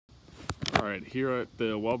All right, here at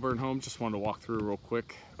the Welbern home, just wanted to walk through real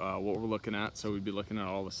quick what we're looking at. So we'd be looking at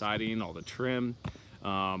all the siding, all the trim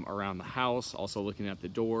around the house, also looking at the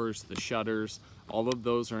doors, the shutters. All of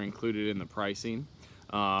those are included in the pricing.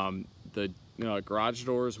 The garage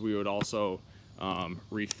doors, we would also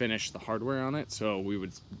refinish the hardware on it. So we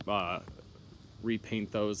would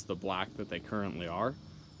repaint those the black that they currently are.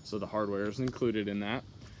 So the hardware is included in that.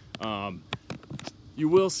 You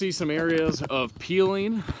will see some areas of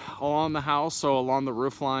peeling along the house. So along the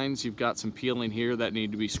roof lines, you've got some peeling here that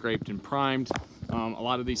need to be scraped and primed. A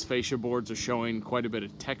lot of these fascia boards are showing quite a bit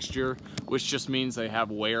of texture, which just means they have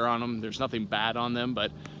wear on them. There's nothing bad on them,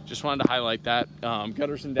 but just wanted to highlight that.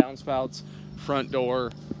 Gutters and downspouts, front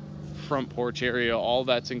door, front porch area, all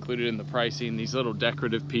that's included in the pricing. These little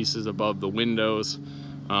decorative pieces above the windows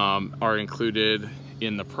are included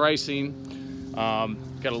in the pricing.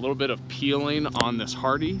 Got a little bit of peeling on this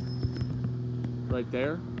hardy right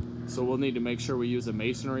there, so we'll need to make sure we use a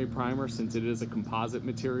masonry primer since it is a composite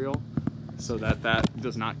material, so that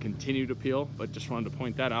does not continue to peel. But just wanted to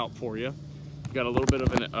point that out for you. We've got a little bit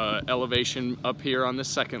of an elevation up here on the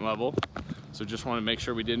second level, so just want to make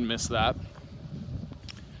sure we didn't miss that.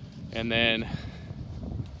 And then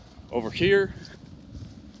over here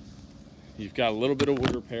you've got a little bit of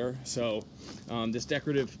wood repair. So this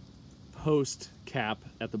decorative post cap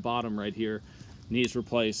at the bottom right here needs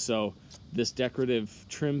replaced. So this decorative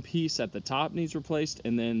trim piece at the top needs replaced,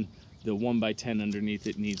 and then the 1x10 underneath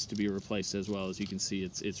it needs to be replaced as well. As you can see,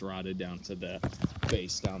 it's rotted down to the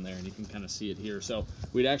base down there, and you can kind of see it here. So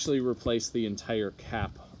we'd actually replace the entire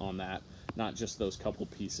cap on that, not just those couple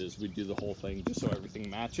pieces. We'd do the whole thing just so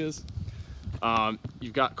everything matches.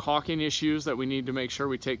 You've got caulking issues that we need to make sure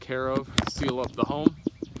we take care of, seal up the home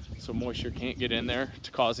so moisture can't get in there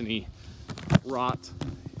to cause any rot.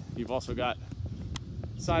 You've also got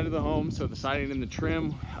side of the home, so the siding and the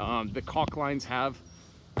trim. The caulk lines have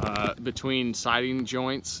between siding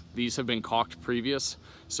joints, these have been caulked previous,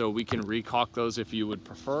 so we can recaulk those if you would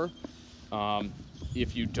prefer.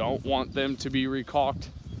 If you don't want them to be recaulked,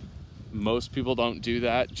 most people don't do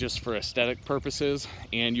that just for aesthetic purposes,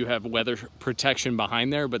 and you have weather protection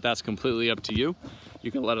behind there, but that's completely up to you.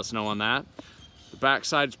 You can let us know on that. The back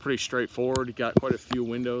side is pretty straightforward. You got quite a few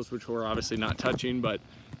windows, which we're obviously not touching, but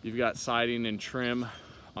you've got siding and trim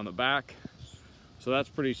on the back, so that's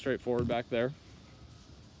pretty straightforward back there.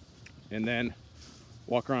 And then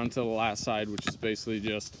walk around to the last side, which is basically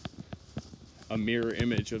just a mirror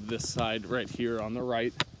image of this side right here on the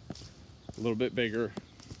right, a little bit bigger.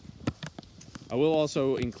 I will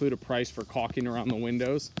also include a price for caulking around the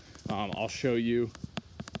windows. I'll show you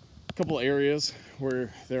a couple areas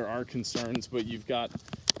where there are concerns, but you've got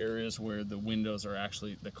areas where the windows are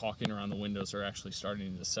actually, the caulking around the windows are actually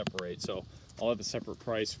starting to separate. So I'll have a separate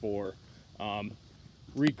price for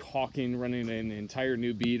recaulking, running an entire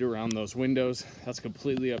new bead around those windows. That's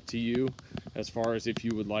completely up to you as far as if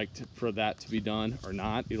you would like for that to be done or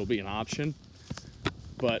not. It'll be an option,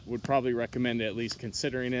 but would probably recommend at least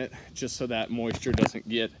considering it, just so that moisture doesn't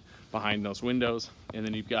get behind those windows. And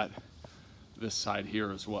then you've got this side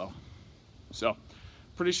here as well. So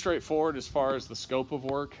pretty straightforward as far as the scope of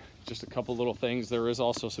work. Just a couple little things. There is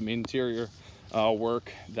also some interior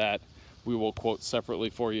work that we will quote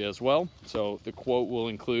separately for you as well. So the quote will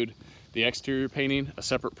include the exterior painting, a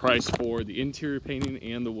separate price for the interior painting,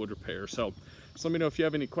 and the wood repair. So just let me know if you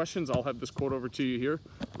have any questions. I'll have this quote over to you here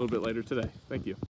a little bit later today. Thank you.